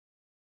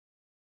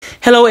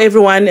Hello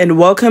everyone and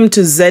welcome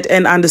to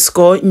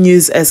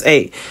ZN_News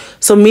SA.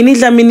 So Minnie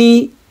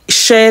Dlamini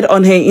shared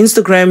on her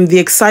Instagram the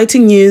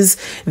exciting news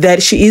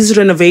that she is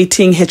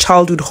renovating her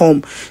childhood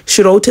home.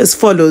 She wrote as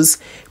follows: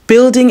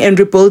 "Building and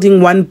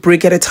rebuilding one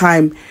brick at a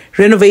time.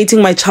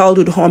 Renovating my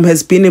childhood home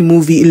has been a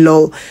movie,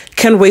 lol.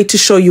 Can't wait to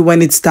show you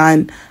when it's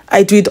done.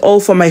 I do it all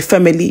for my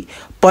family.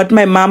 Bought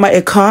my mama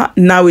a car,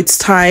 now it's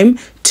time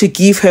to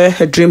give her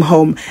dream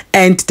home.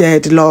 And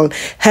dad, lol.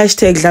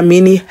 Hashtag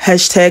Dlamini,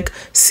 hashtag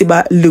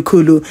Siba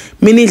Lukulu."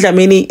 Minnie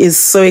Dlamini is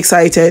so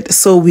excited,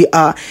 so we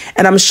are.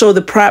 And I'm sure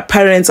the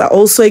parents are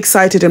also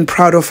excited and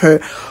proud of her.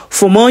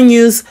 For more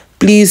news,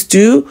 please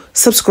do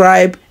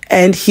subscribe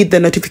and hit the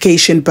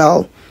notification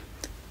bell.